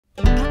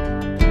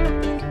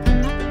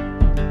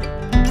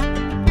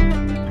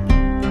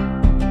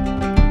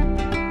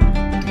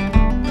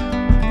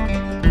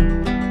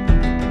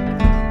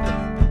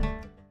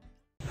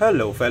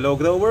Hello fellow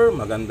grower,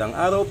 magandang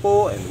araw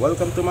po and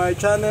welcome to my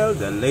channel,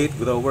 The Late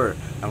Grower.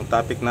 Ang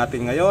topic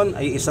natin ngayon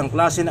ay isang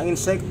klase ng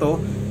insekto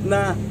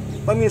na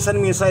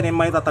paminsan-minsan ay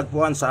may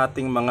tatagpuan sa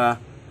ating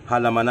mga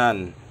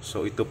halamanan.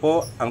 So ito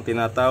po ang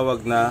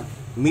tinatawag na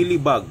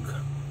Mealy Bug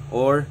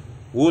or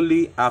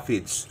Woolly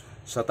Aphids.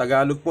 Sa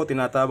Tagalog po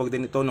tinatawag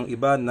din ito ng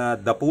iba na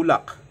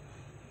Dapulak.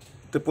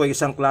 Ito po ay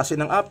isang klase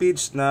ng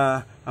aphids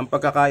na ang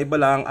pagkakaiba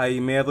lang ay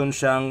meron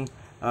siyang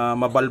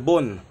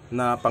mabalbon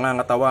na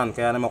pangangatawan,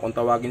 kaya naman kung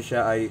tawagin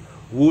siya ay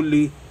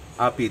Woolly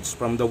Aphids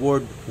from the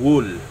word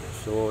wool.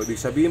 So ibig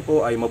sabihin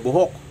po ay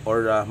mabuhok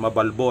or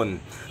mabalbon.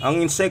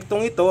 Ang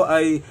insektong ito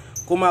ay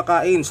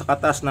kumakain sa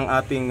katas ng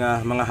ating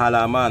mga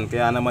halaman,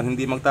 kaya naman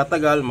hindi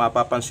magtatagal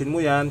mapapansin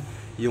mo yan,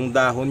 yung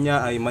dahon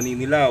niya ay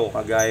maninilaw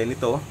kagaya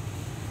nito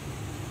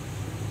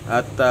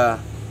at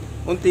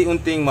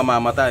unti-unting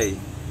mamamatay.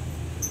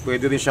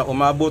 Pwede rin siya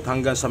umabot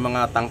hanggang sa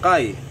mga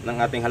tangkay ng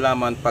ating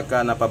halaman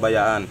pagka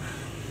napabayaan.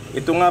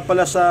 Ito nga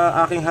pala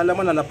sa aking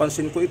halaman na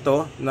napansin ko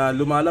ito na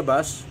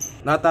lumalabas,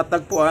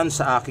 natatagpuan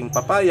sa aking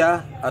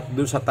papaya at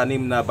dun sa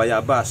tanim na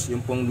bayabas. Yung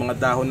pong mga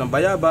dahon ng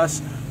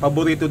bayabas,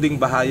 paborito ding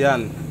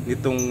bahayan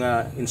nitong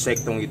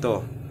insektong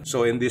ito.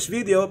 So in this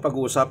video,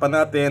 pag-uusapan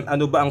natin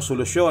ano ba ang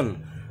solusyon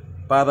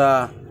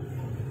para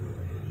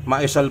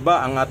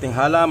maisalba ang ating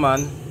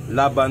halaman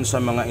laban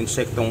sa mga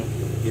insektong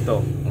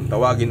ito. Ang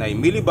tawagin ay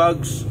Mealy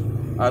Bugs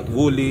at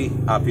Woolly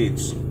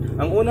Aphids.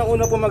 Ang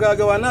unang-una po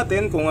magagawa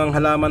natin kung ang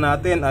halaman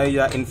natin ay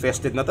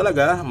infested na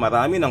talaga,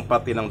 marami ng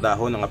parte ng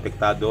dahon ng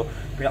apektado,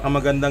 kaya ang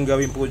magandang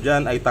gawin po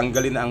dyan ay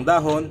tanggalin na ang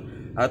dahon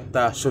at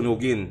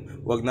sunugin.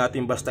 Huwag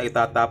natin basta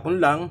itatapon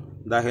lang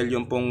dahil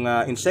yung pong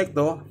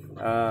insekto,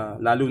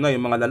 lalo na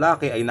yung mga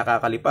lalaki ay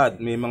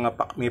nakakalipad.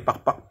 May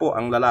pakpak po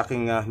ang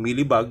lalaking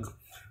Mealy Bug,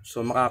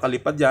 so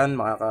makakalipad yan,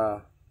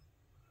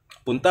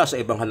 makakapunta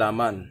sa ibang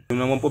halaman. Yung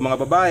naman po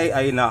mga babae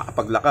ay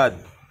nakapaglakad.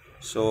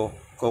 So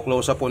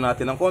ko-close up po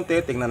natin ng konti,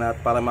 tingnan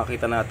natin para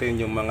makita natin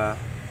yung mga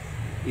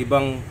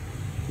ibang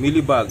Mealy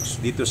Bugs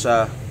dito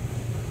sa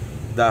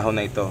dahon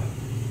na ito.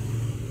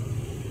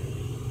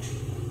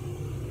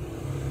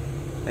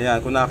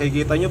 Ayan, kung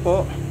nakikita nyo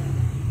po,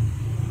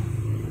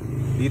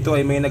 dito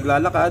ay may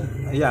naglalakad.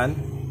 Ayan.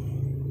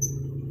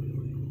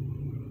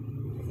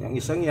 Yung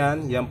isang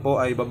yan po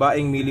ay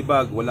babaeng Mealy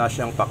Bug, wala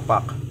siyang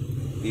pakpak.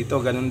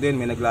 Dito ganun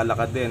din, may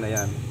naglalakad din.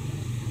 Ayan.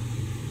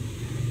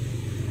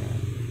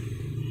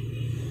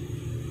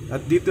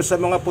 At dito sa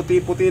mga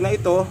puti-puti na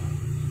ito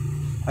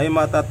ay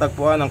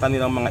matatagpuan ang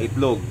kanilang mga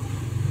itlog.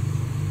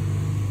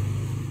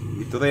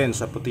 Dito rin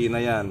sa puti na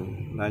yan,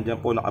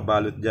 nandiyan po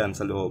nakabalot dyan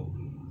sa loob.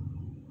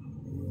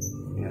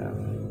 Yan.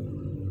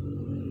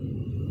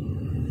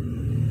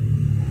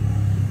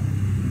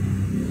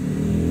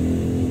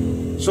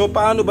 So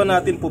paano ba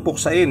natin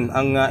pupuksain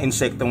ang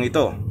insektong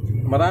ito?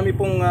 Marami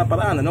pong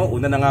paraan, ano?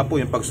 Una na nga po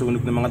yung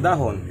pagsunog ng mga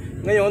dahon.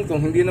 Ngayon kung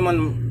hindi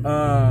naman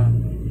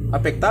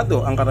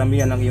apektado ang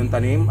karamihan ng iyong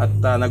tanim at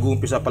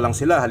nag-uumpisa pa lang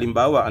sila,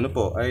 halimbawa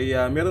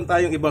meron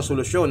tayong ibang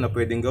solusyon na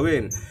pwedeng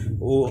gawin.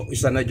 O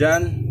isa na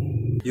dyan,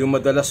 yung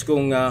madalas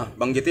kong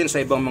banggitin sa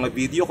ibang mga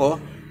video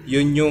ko,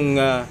 yun yung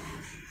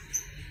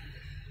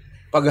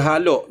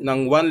paghalo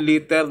ng 1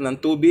 liter ng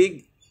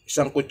tubig,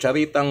 isang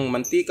kutsaritang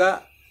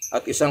mantika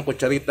at isang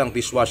kutsaritang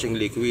dishwashing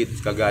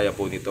liquid, kagaya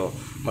po nito.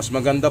 Mas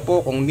maganda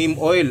po kung neem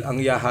oil ang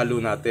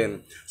ihahalo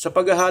natin. Sa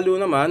paghahalo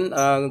naman,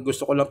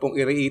 gusto ko lang pong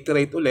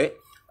i-reiterate uli,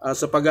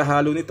 sa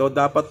paghahalo nito,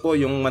 dapat po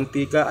yung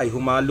mantika ay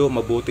humalo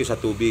mabuti sa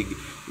tubig.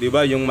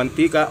 Diba? Yung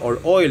mantika or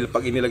oil,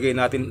 pag inilagay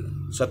natin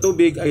sa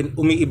tubig, ay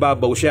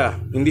umiibabaw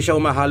siya. Hindi siya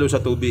umahalo sa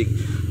tubig.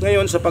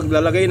 Ngayon, sa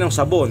paglalagay ng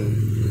sabon,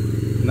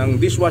 ng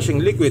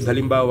dishwashing liquid,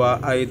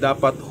 halimbawa, ay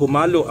dapat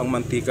humalo ang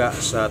mantika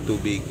sa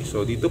tubig.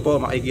 So, dito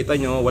po, makikita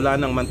nyo, wala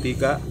nang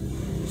mantika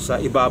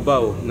sa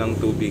ibabaw ng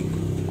tubig.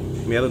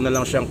 Meron na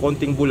lang siyang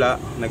konting bula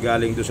na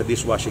galing doon sa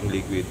dishwashing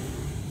liquid.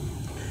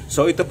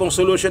 So, ito pong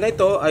solution na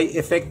ito ay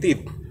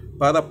effective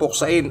para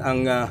puksain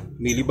ang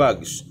Mealy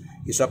Bugs.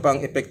 Isa pang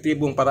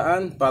epektibong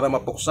paraan para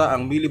mapuksa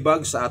ang Mealy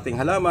Bugs sa ating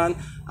halaman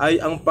ay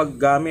ang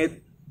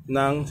paggamit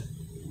ng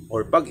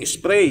or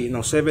pag-spray ng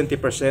 70%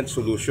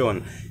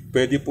 solution.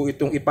 Pwede po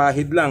itong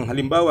ipahid lang,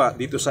 halimbawa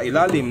dito sa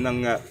ilalim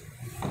ng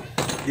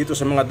dito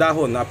sa mga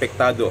dahon na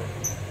apektado.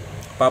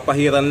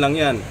 Papahiran lang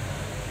yan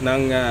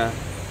ng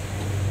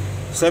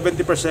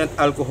 70%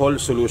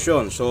 alcohol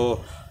solution.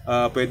 So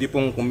pwede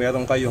pong kung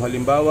meron kayo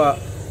halimbawa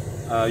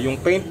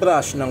yung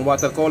paintbrush ng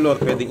watercolor,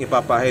 pwedeng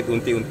ipapahid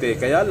unti-unti.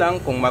 Kaya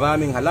lang kung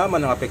maraming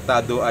halaman ng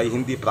apektado ay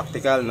hindi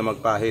praktikal na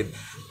magpahid.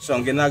 So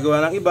ang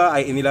ginagawa ng iba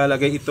ay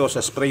inilalagay ito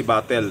sa spray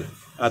bottle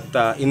at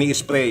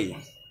ini-spray.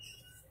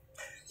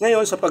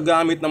 Ngayon sa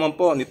paggamit naman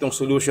po nitong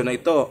solution na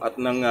ito at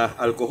ng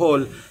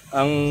alcohol,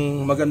 ang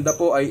maganda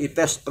po ay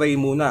i-test spray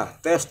muna.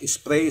 Test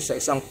spray sa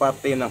isang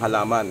parte ng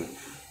halaman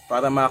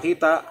para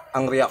makita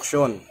ang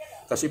reaksyon.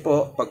 Kasi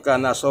po, pagka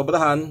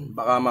nasobrahan,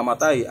 baka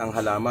mamatay ang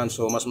halaman.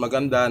 So, mas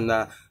maganda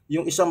na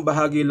yung isang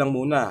bahagi lang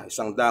muna,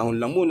 isang dahon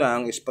lang muna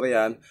ang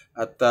sprayan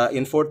at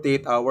in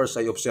 48 hours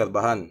ay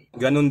obserbahan.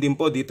 Ganon din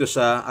po dito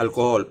sa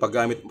alcohol,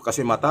 paggamit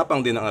kasi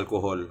matapang din ang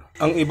alcohol.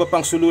 Ang iba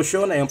pang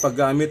solusyon ay ang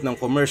paggamit ng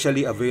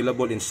commercially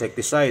available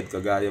insecticide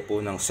kagaya po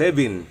ng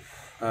Sevin,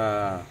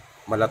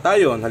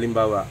 Malatayon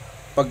halimbawa.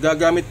 Pag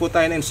gagamit po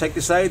tayo ng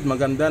insecticide,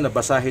 maganda na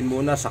basahin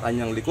muna sa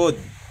kanyang likod,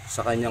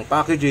 sa kanyang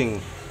packaging,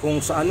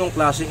 kung sa anong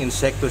klaseng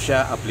insekto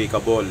siya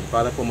applicable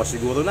para po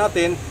masiguro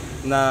natin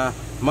na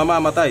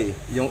mamamatay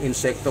yung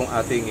insektong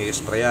ating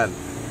i-sprayan.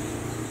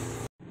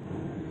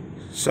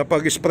 Sa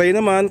pag-spray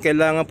naman,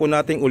 kailangan po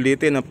nating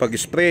ulitin ang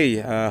pag-spray.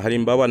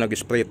 Halimbawa,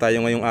 nag-spray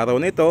tayo ngayong araw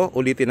nito,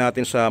 ulitin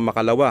natin sa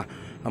makalawa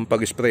ang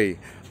pag-spray.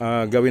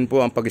 Gawin po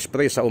ang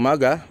pag-spray sa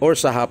umaga or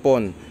sa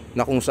hapon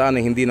na kung saan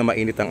ay hindi na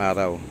mainit ang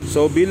araw.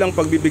 So bilang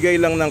pagbibigay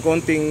lang ng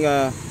konting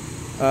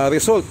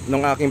result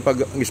ng aking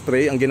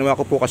pag-spray, ang ginawa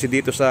ko po kasi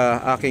dito sa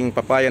aking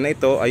papaya na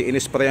ito ay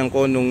in-sprayan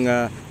ko nung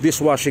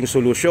dishwashing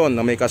solution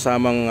na may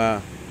kasamang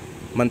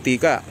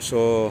mantika.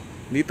 So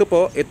dito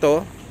po,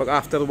 ito,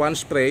 pag after one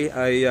spray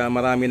ay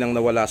marami nang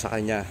nawala sa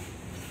kanya.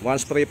 One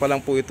spray pa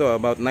lang po ito,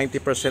 about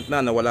 90% na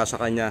nawala sa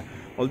kanya,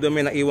 although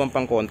may naiwan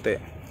pang konti.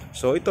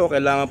 So ito,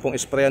 kailangan pong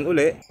sprayan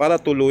uli para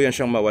tuluyan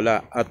siyang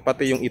mawala. At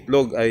pati yung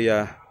itlog ay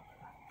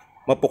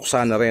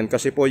mapuksa na rin.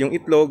 Kasi po yung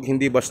itlog,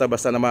 hindi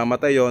basta-basta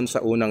namamatay yon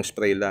sa unang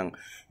spray lang.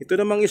 Ito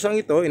namang isang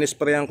ito,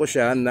 in-sprayan ko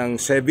siya ng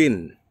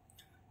Sevin.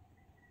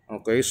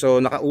 Okay,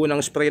 so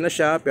nakaunang spray na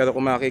siya, pero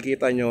kung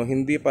makikita nyo,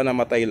 hindi pa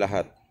namatay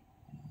lahat.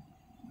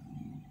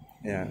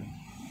 Yan.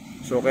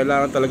 So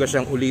kailangan talaga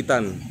siyang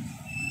ulitan.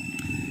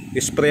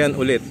 Sprayan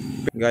ulit.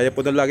 Gaya po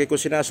ng lagi ko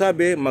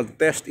sinasabi,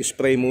 mag-test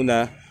spray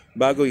muna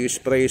bago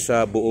i-spray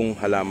sa buong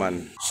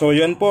halaman. So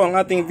yan po ang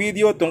ating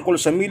video tungkol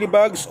sa Mealy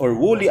Bugs or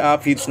Woolly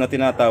Aphids na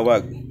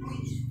tinatawag.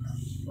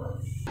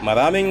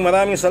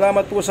 Maraming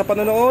salamat po sa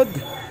panonood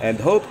and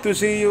hope to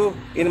see you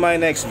in my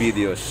next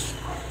videos.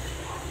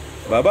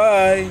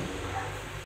 Bye-bye!